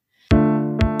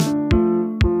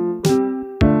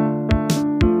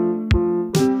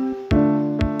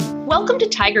Welcome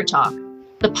to Tiger Talk,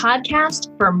 the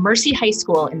podcast for Mercy High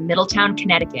School in Middletown,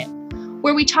 Connecticut,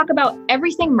 where we talk about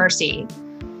everything Mercy,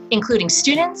 including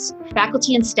students,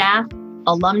 faculty and staff,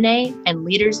 alumni, and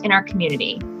leaders in our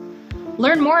community.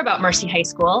 Learn more about Mercy High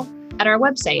School at our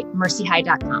website,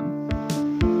 mercyhigh.com.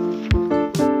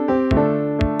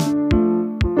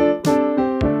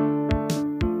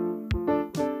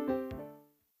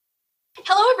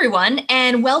 Hello, everyone,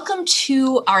 and welcome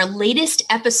to our latest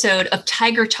episode of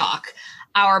Tiger Talk,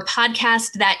 our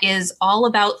podcast that is all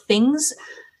about things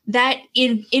that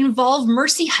involve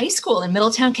Mercy High School in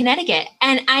Middletown, Connecticut.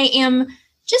 And I am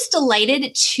just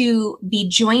delighted to be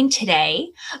joined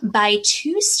today by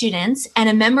two students and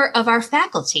a member of our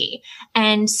faculty.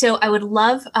 And so I would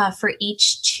love for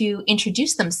each to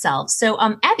introduce themselves. So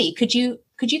Abby, could you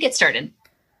get started?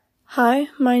 Hi,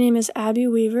 my name is Abby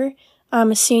Weaver.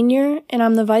 I'm a senior, and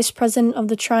I'm the vice president of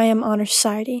the Tri-M Honor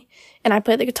Society, and I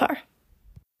play the guitar.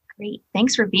 Great.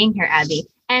 Thanks for being here, Abby.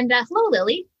 And hello,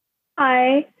 Lily.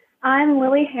 Hi, I'm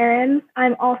Lily Herron.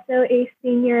 I'm also a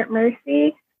senior at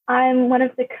Mercy. I'm one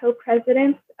of the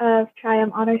co-presidents of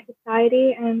Tri-M Honor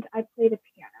Society, and I play the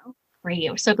piano.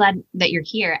 Great. We're so glad that you're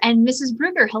here. And Mrs.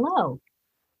 Brugger, hello.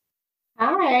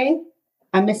 Hi,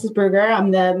 I'm Mrs. Brugger.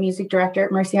 I'm the music director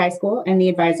at Mercy High School and the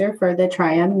advisor for the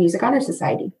Tri-M Music Honor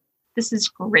Society. This is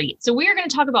great. So we are going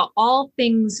to talk about all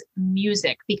things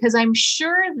music, because I'm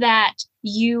sure that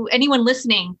anyone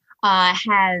listening,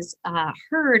 has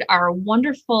heard our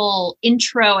wonderful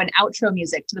intro and outro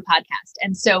music to the podcast.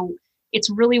 And so it's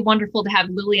really wonderful to have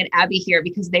Lily and Abby here,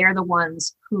 because they are the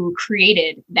ones who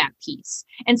created that piece.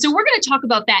 And so we're going to talk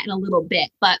about that in a little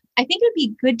bit, but I think it would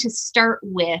be good to start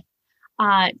with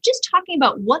just talking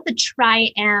about what the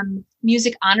Tri-M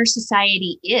Music Honor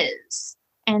Society is.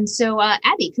 And so,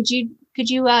 Abby, could you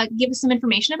give us some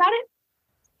information about it?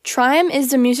 Tri-M is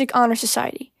the Music Honor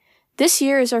Society. This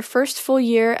year is our first full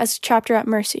year as a chapter at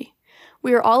Mercy.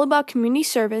 We are all about community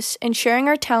service and sharing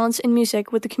our talents in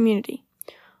music with the community.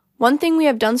 One thing we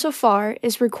have done so far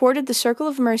is recorded the Circle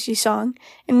of Mercy song,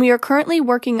 and we are currently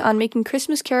working on making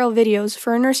Christmas Carol videos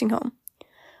for a nursing home.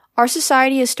 Our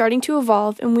society is starting to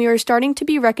evolve, and we are starting to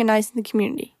be recognized in the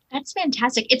community. That's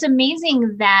fantastic. It's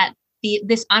amazing that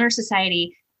this honor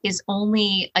society is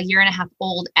only a year and a half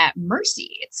old at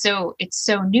Mercy. It's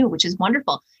so new, which is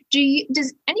wonderful.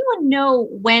 Does anyone know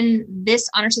when this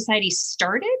honor society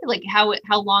started? Like how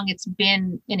long it's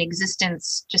been in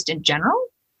existence just in general?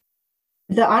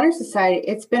 The Honor Society,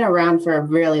 it's been around for a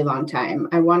really long time.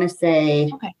 I want to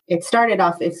say It started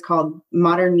off, it's called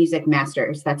Modern Music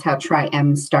Masters. That's how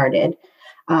Tri-M started.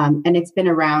 And it's been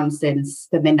around since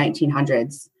the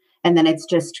mid-1900s. And then it's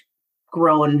just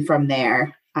grown from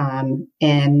there.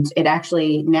 And it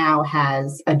actually now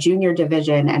has a junior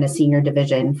division and a senior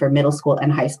division for middle school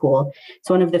and high school. It's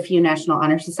one of the few National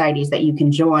Honor Societies that you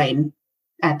can join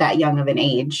at that young of an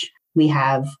age. You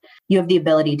have the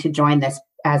ability to join this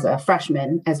as a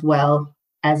freshman as well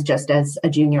as just as a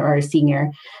junior or a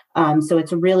senior. So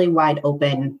it's a really wide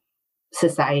open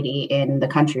society in the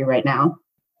country right now.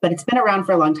 But it's been around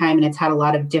for a long time, and it's had a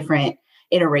lot of different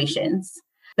iterations.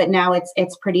 But now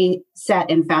it's pretty set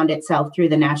and found itself through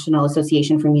the National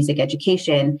Association for Music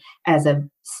Education as a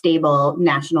stable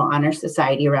national honor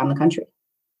society around the country.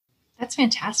 That's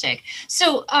fantastic.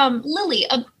 So, Lily,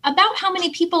 about how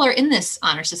many people are in this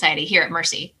honor society here at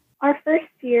Mercy? Our first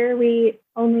year, we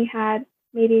only had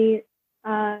maybe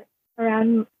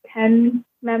around 10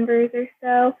 members or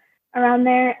so around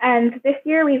there. And this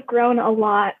year, we've grown a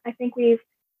lot. I think we've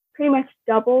pretty much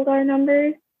doubled our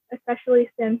numbers,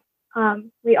 especially since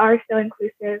we are so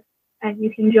inclusive and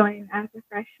you can join as a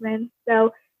freshman.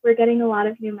 So we're getting a lot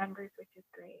of new members, which is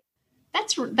great.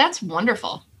 That's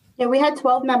wonderful. Yeah, we had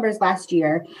 12 members last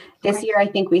year. This year, I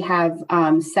think we have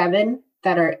 7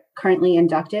 that are currently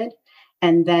inducted.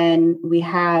 And then we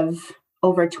have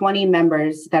over 20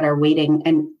 members that are waiting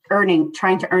and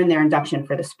trying to earn their induction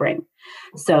for the spring.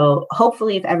 So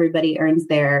hopefully if everybody earns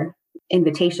their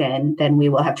invitation, then we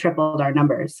will have tripled our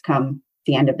numbers come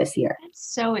the end of this year.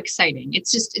 That's so exciting.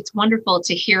 It's wonderful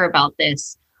to hear about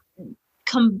this,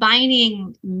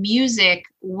 combining music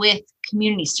with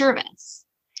community service.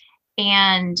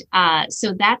 And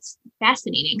so that's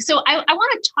fascinating. So I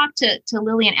want to talk to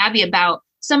Lily and Abby about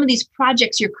some of these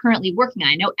projects you're currently working on.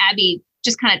 I know Abby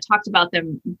just kind of talked about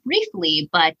them briefly,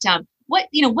 but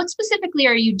what specifically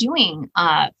are you doing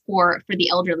for the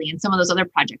elderly and some of those other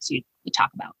projects you talk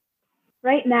about?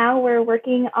 Right now, we're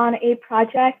working on a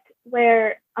project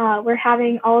where we're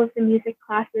having all of the music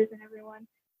classes and everyone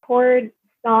record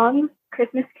songs,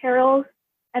 Christmas carols,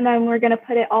 and then we're going to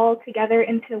put it all together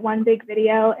into one big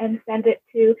video and send it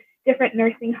to different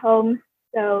nursing homes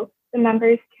so the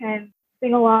members can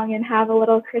sing along and have a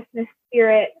little Christmas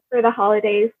spirit for the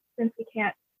holidays since we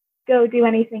can't go do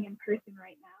anything in person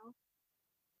right now.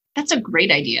 That's a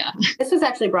great idea. This was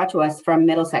actually brought to us from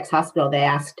Middlesex Hospital. They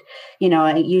asked,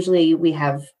 usually we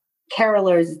have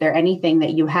carolers. Is there anything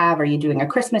that you have? Are you doing a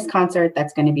Christmas concert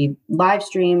that's going to be live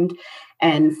streamed?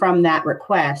 And from that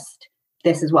request,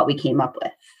 this is what we came up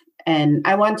with. And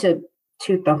I want to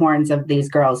toot the horns of these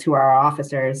girls who are our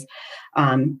officers.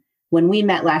 When we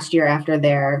met last year after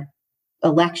their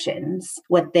elections,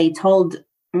 what they told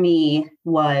me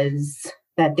was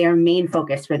that their main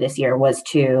focus for this year was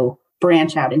to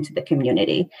branch out into the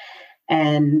community.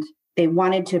 And they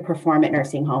wanted to perform at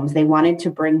nursing homes. They wanted to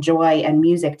bring joy and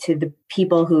music to the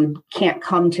people who can't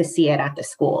come to see it at the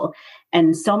school.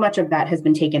 And so much of that has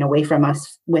been taken away from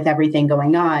us with everything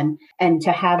going on. And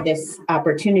to have this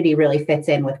opportunity really fits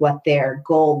in with what their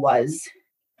goal was.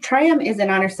 Tri-M is an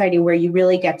honor society where you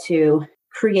really get to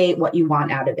create what you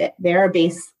want out of it. There are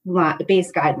base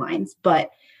guidelines, but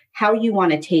how you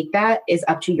want to take that is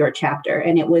up to your chapter.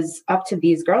 And it was up to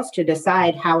these girls to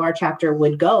decide how our chapter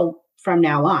would go from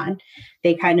now on.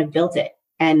 They kind of built it.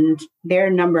 And their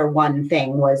number one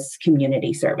thing was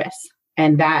community service.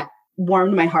 And that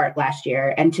warmed my heart last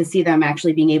year. And to see them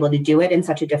actually being able to do it in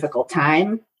such a difficult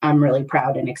time, I'm really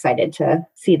proud and excited to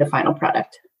see the final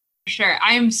product. Sure.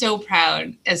 I am so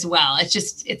proud as well.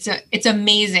 It's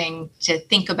amazing to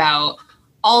think about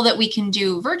all that we can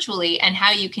do virtually and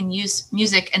how you can use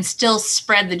music and still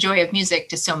spread the joy of music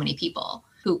to so many people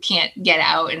who can't get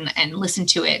out and listen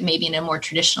to it maybe in a more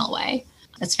traditional way.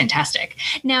 That's fantastic.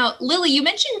 Now, Lily, you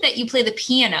mentioned that you play the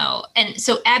piano. And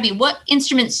so, Abby, what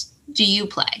instruments do you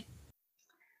play?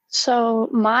 So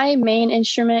my main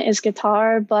instrument is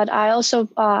guitar, but I also,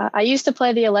 I used to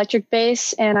play the electric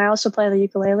bass and I also play the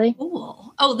ukulele. Ooh.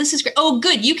 Oh, this is great. Oh,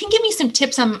 good. You can give me some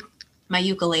tips on my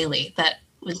ukulele that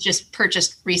was just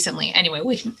purchased recently. Anyway,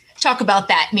 we can talk about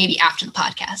that maybe after the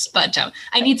podcast, but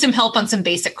I need some help on some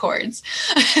basic chords,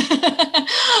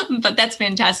 but that's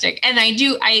fantastic. And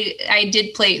I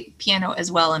did play piano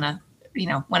as well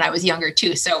when I was younger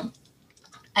too. So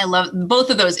I love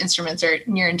both of those instruments are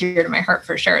near and dear to my heart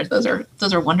for sure. Those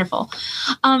are wonderful.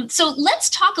 So let's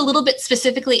talk a little bit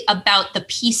specifically about the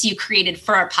piece you created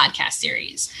for our podcast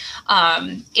series.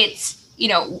 It's,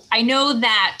 I know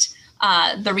that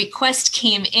the request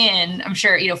came in, I'm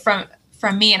sure,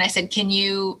 from me, and I said, can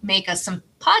you make us some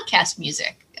podcast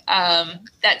music?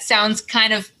 That sounds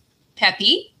kind of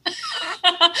peppy,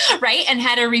 right? And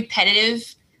had a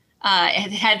repetitive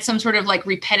it had some sort of like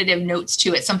repetitive notes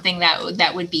to it, something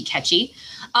that would be catchy.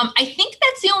 I think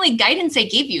that's the only guidance I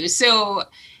gave you. So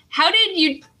how did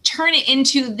you turn it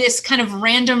into this kind of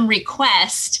random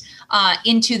request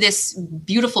into this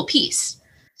beautiful piece?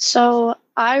 So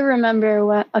I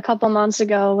remember a couple months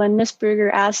ago when Miss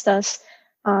Brugger asked us,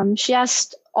 she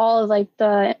asked all of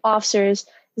the officers,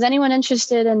 is anyone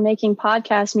interested in making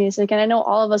podcast music? And I know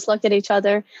all of us looked at each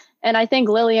other. And I think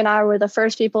Lily and I were the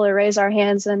first people to raise our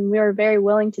hands, and we were very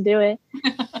willing to do it.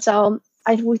 So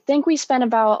I think we spent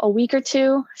about a week or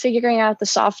two figuring out the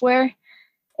software.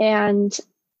 And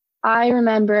I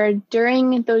remember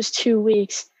during those 2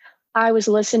 weeks, I was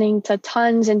listening to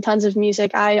tons and tons of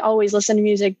music. I always listen to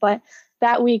music, but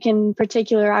that week in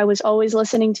particular, I was always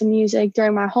listening to music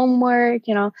during my homework,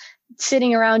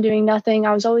 sitting around doing nothing.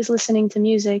 I was always listening to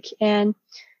music. And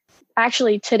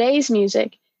actually, today's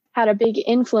music had a big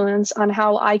influence on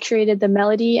how I created the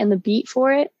melody and the beat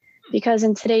for it. Because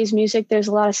in today's music, there's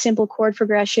a lot of simple chord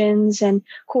progressions and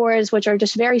chords, which are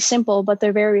just very simple, but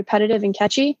they're very repetitive and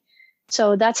catchy.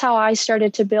 So that's how I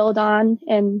started to build on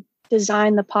and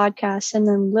design the podcast. And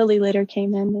then Lily later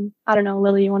came in. And I don't know,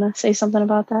 Lily, you want to say something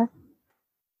about that?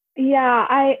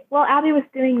 Yeah, while Abby was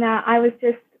doing that, I was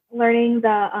just learning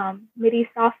the MIDI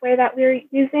software that we were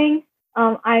using.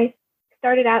 I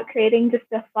started out creating just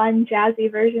a fun,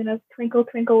 jazzy version of Twinkle,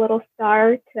 Twinkle, Little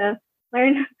Star to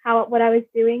learn what I was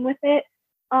doing with it.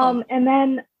 And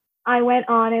then I went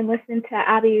on and listened to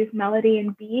Abby's melody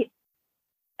and beat.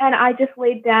 And I just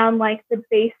laid down the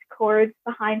bass chords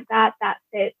behind that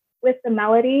fit with the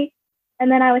melody.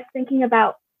 And then I was thinking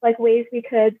about ways we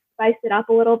could spice it up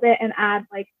a little bit and add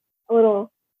a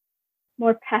little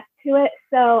more pep to it.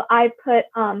 So I put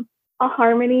a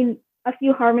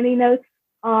few harmony notes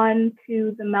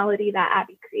onto the melody that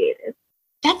Abby created.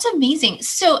 That's amazing.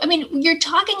 So, I mean, you're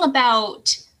talking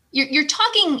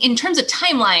in terms of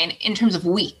timeline, in terms of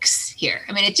weeks here.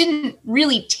 I mean, it didn't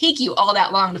really take you all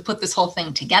that long to put this whole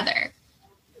thing together.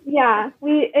 Yeah,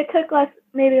 it took us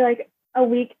maybe a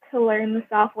week to learn the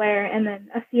software and then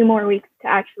a few more weeks to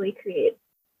actually create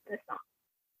the song.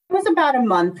 It was about a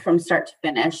month from start to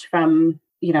finish, from,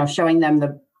 showing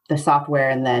them the software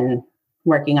and then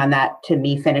working on that to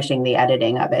me finishing the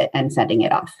editing of it and sending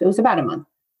it off. It was about a month.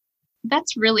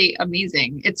 That's really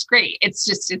amazing. It's great.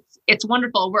 It's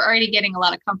wonderful. We're already getting a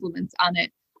lot of compliments on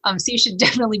it. So you should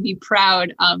definitely be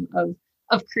proud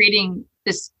of creating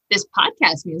this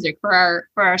podcast music for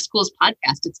our school's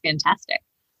podcast. It's fantastic.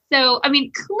 So, I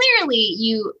mean, clearly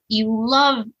you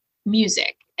love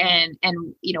music and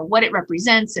what it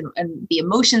represents and the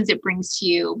emotions it brings to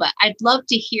you. But I'd love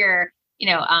to hear,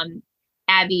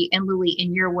 Abby and Lily,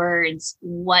 in your words,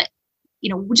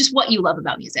 just what you love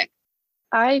about music.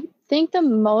 I think the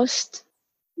most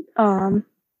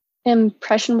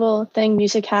impressionable thing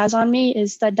music has on me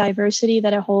is the diversity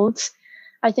that it holds.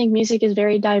 I think music is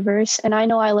very diverse, and I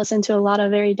know I listen to a lot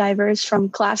of very diverse, from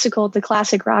classical to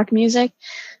classic rock music.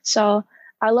 So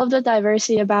I love the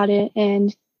diversity about it,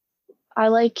 and I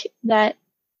like that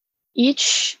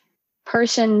each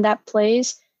person that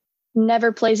plays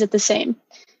never plays it the same.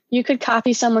 You could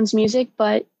copy someone's music,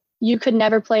 but you could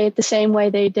never play it the same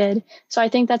way they did. So I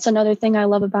think that's another thing I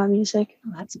love about music.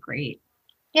 Oh, that's great.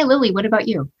 Yeah, Lily, what about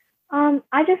you?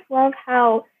 I just love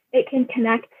how it can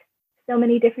connect so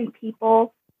many different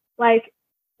people. Like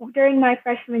during my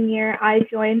freshman year, I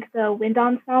joined the wind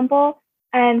ensemble,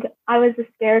 and I was a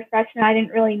scared freshman. I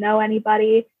didn't really know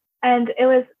anybody. And it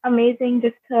was amazing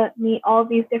just to meet all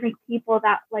these different people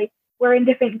that were in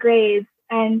different grades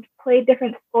and played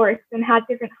different sports and had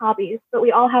different hobbies, but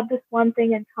we all had this one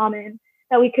thing in common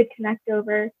that we could connect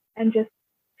over and just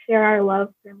share our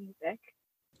love for music.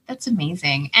 That's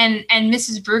amazing. And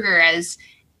Mrs. Brugger,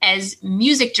 as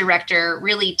music director,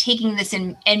 really taking this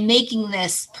and making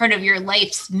this part of your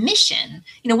life's mission.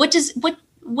 What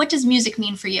does music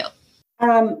mean for you?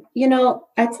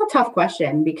 That's a tough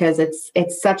question because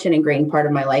it's such an ingrained part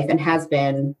of my life and has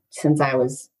been since I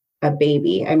was a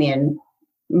baby. I mean,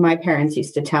 my parents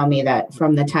used to tell me that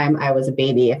from the time I was a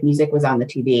baby, if music was on the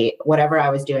TV, whatever I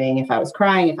was doing, if I was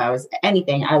crying, if I was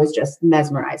anything, I was just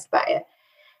mesmerized by it.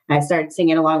 And I started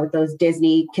singing along with those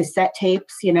Disney cassette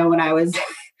tapes, when I was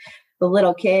a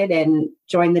little kid, and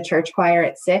joined the church choir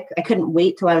at SICK. I couldn't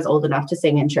wait till I was old enough to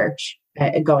sing in church,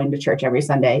 going to church every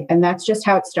Sunday. And that's just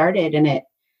how it started. And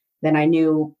then I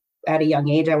knew at a young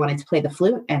age, I wanted to play the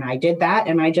flute, and I did that.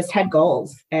 And I just had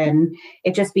goals, and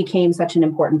it just became such an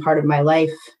important part of my life.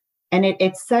 And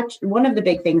it's such one of the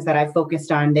big things that I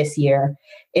focused on this year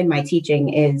in my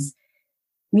teaching is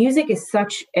music is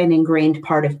such an ingrained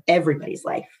part of everybody's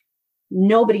life.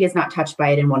 Nobody is not touched by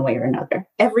it in one way or another.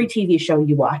 Every TV show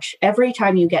you watch, every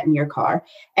time you get in your car,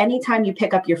 anytime you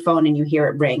pick up your phone and you hear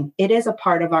it ring, it is a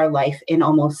part of our life in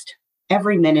almost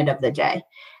every minute of the day.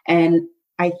 And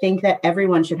I think that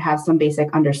everyone should have some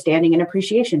basic understanding and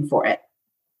appreciation for it.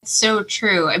 So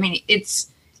true. I mean,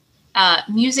 it's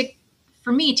music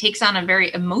for me takes on a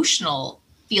very emotional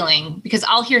feeling because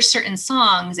I'll hear certain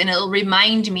songs and it'll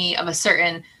remind me of a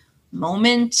certain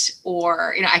moment,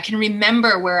 or I can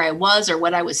remember where I was or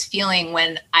what I was feeling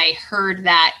when I heard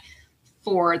that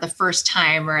for the first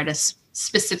time or at a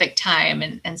specific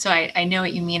time. And so I know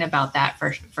what you mean about that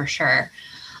for sure.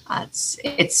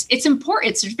 It's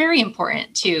important. It's very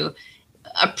important to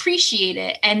appreciate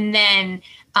it. And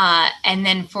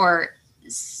then for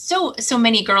so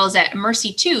many girls at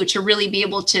Mercy too, to really be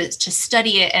able to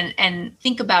study it and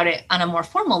think about it on a more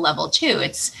formal level too.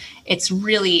 It's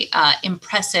really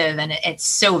impressive, and it's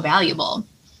so valuable.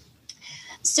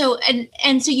 So,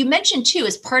 and so you mentioned too,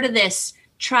 as part of this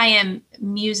Tri-M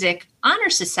Music Honor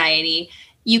Society,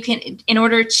 you can, in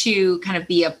order to kind of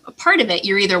be a part of it,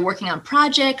 you're either working on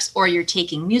projects or you're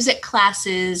taking music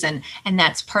classes, and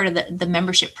that's part of the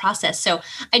membership process. So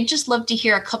I'd just love to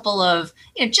hear a couple of,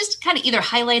 just kind of either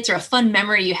highlights or a fun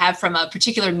memory you have from a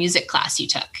particular music class you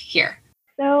took here.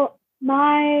 So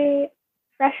my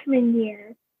freshman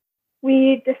year,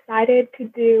 we decided to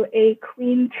do a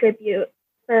Queen tribute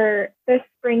for the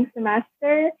spring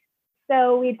semester.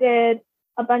 So we did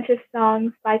a bunch of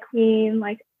songs by Queen,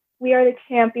 like We Are the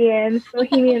Champions,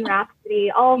 Bohemian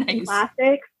Rhapsody, all of the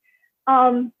classics.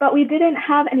 But we didn't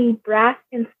have any brass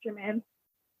instruments.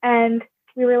 And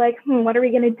we were like, what are we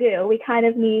going to do? We kind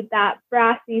of need that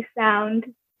brassy sound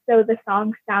so the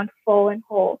songs sound full and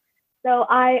whole. So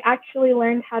I actually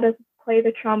learned how to play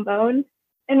the trombone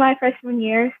in my freshman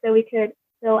year so we could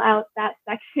fill out that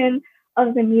section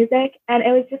of the music. And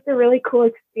it was just a really cool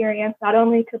experience, not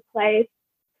only to play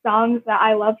songs that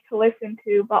I love to listen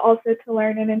to, but also to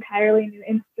learn an entirely new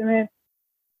instrument.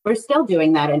 We're still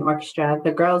doing that in orchestra.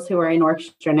 The girls who are in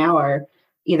orchestra now are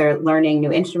either learning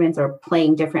new instruments or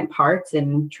playing different parts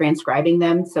and transcribing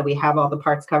them. So we have all the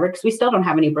parts covered because we still don't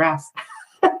have any brass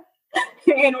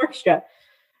in orchestra.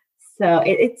 So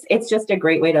it's just a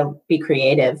great way to be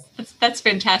creative. That's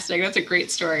fantastic. That's a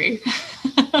great story.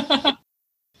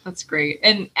 That's great.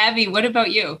 And Abby, what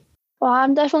about you? Well,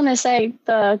 I'm definitely going to say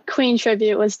the Queen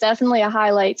tribute was definitely a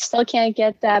highlight. Still can't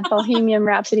get that Bohemian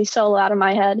Rhapsody solo out of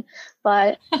my head.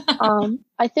 But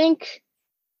I think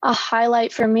a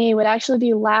highlight for me would actually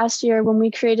be last year when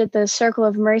we created the Circle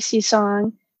of Mercy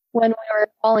song when we were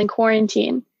all in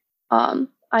quarantine.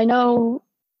 I know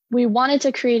we wanted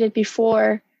to create it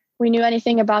before we knew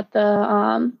anything about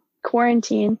the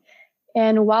quarantine.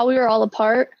 And while we were all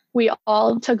apart, we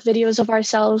all took videos of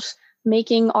ourselves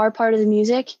making our part of the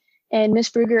music. And Miss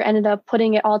Brugger ended up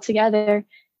putting it all together.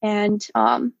 And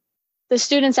the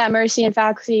students at Mercy and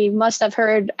faculty must have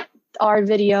heard our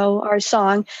video, our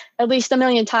song, at least 1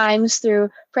 million times through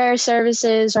prayer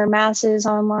services or masses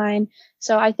online.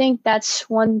 So I think that's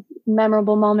one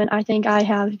memorable moment I think I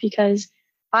have, because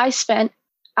I spent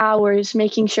hours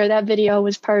making sure that video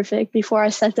was perfect before I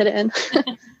sent it in.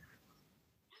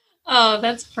 Oh,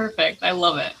 that's perfect. I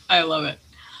love it. I love it.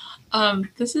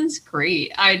 This is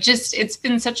great. It's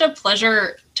been such a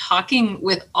pleasure talking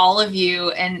with all of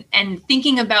you and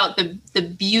thinking about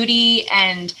the beauty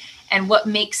and what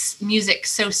makes music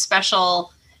so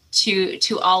special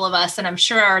to all of us. And I'm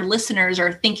sure our listeners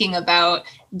are thinking about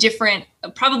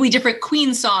probably different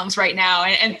Queen songs right now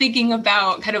and thinking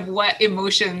about kind of what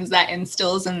emotions that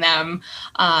instills in them.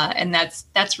 And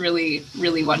that's really,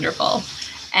 really wonderful.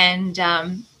 And,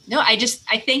 no,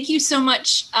 I thank you so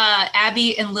much,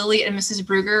 Abby and Lily and Mrs.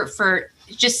 Brugger, for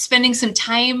just spending some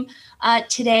time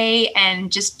today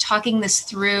and just talking this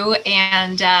through.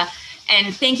 And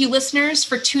thank you, listeners,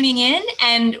 for tuning in.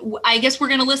 And I guess we're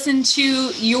going to listen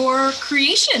to your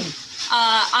creation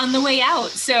on the way out.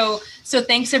 So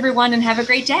thanks, everyone, and have a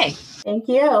great day. Thank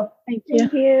you.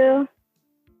 Thank you.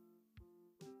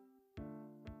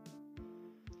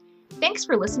 Thanks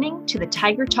for listening to the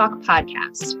Tiger Talk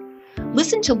podcast.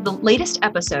 Listen to the latest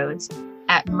episodes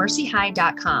at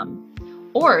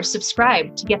mercyhigh.com or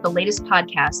subscribe to get the latest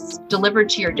podcasts delivered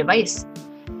to your device,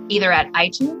 either at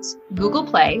iTunes, Google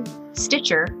Play,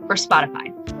 Stitcher, or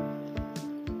Spotify.